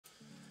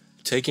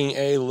Taking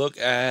a look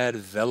at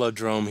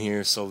Velodrome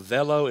here. So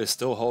Velo is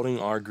still holding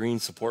our green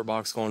support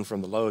box going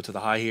from the low to the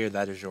high here.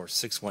 That is your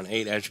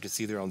 618, as you can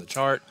see there on the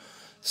chart.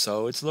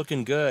 So it's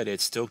looking good.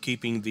 It's still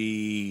keeping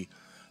the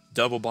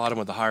double bottom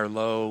with the higher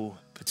low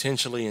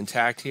potentially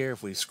intact here.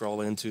 If we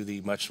scroll into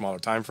the much smaller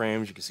time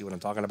frames, you can see what I'm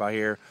talking about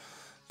here.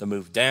 The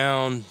move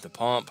down, the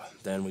pump,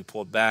 then we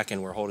pulled back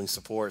and we're holding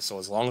support. So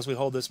as long as we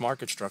hold this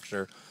market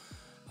structure,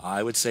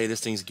 I would say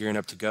this thing's gearing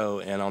up to go.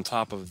 And on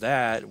top of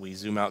that, we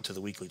zoom out to the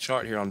weekly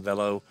chart here on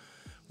Velo.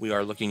 We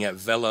are looking at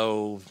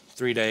Velo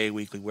 3-day,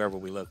 weekly, wherever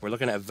we look. We're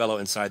looking at Velo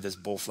inside this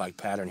bull flag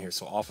pattern here.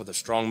 So off of the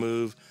strong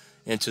move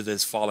into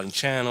this falling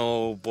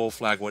channel, bull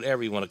flag,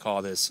 whatever you want to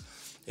call this,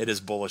 it is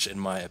bullish in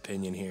my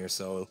opinion here.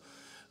 So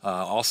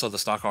also the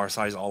stock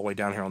RSI is all the way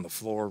down here on the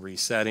floor,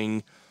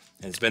 resetting.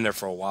 And it's been there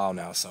for a while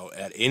now. So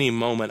at any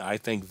moment, I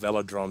think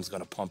Velodrome is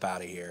going to pump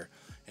out of here.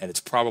 And it's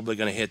probably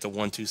going to hit the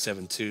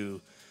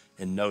 1272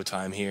 in no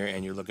time here,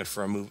 and you're looking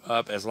for a move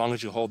up. As long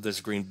as you hold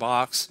this green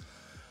box,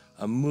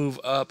 a move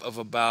up of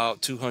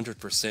about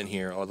 200%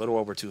 here, or a little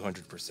over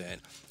 200%.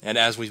 And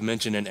as we've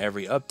mentioned in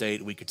every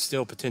update, we could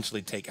still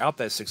potentially take out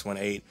that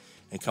 618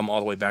 and come all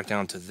the way back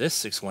down to this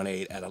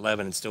 618 at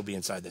 11 and still be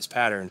inside this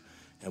pattern,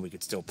 and we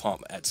could still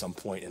pump at some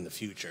point in the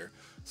future.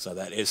 So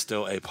that is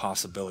still a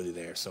possibility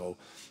there. So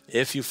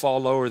if you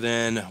fall lower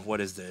than,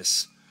 what is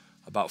this,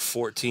 about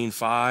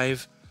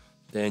 14.5,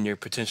 then you're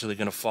potentially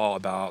going to fall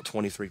about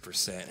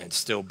 23% and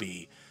still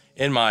be,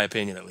 in my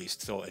opinion at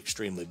least, still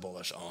extremely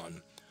bullish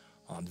on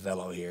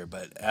Velo here.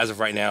 But as of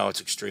right now, it's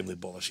extremely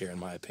bullish here in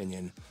my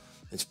opinion.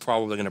 It's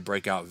probably going to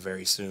break out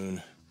very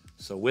soon.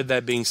 So with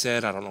that being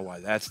said, I don't know why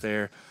that's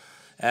there.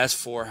 As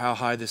for how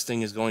high this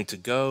thing is going to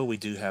go, we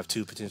do have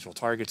two potential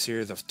targets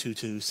here. The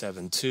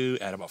 2272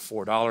 at about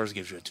 $4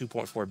 gives you a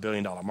 $2.4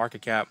 billion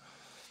market cap.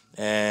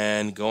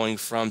 And going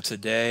from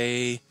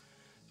today,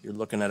 you're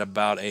looking at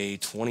about a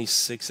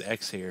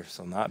 26x here,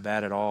 so not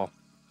bad at all.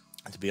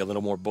 To be a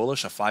little more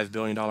bullish, a $5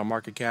 billion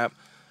market cap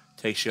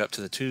takes you up to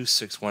the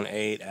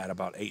 2618 at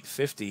about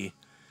 850,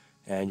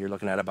 and you're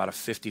looking at about a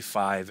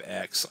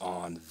 55x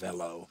on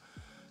Velo.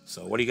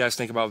 So what do you guys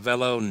think about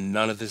Velo?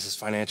 None of this is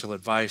financial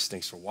advice.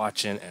 Thanks for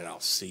watching, and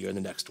I'll see you in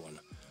the next one.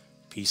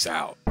 Peace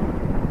out.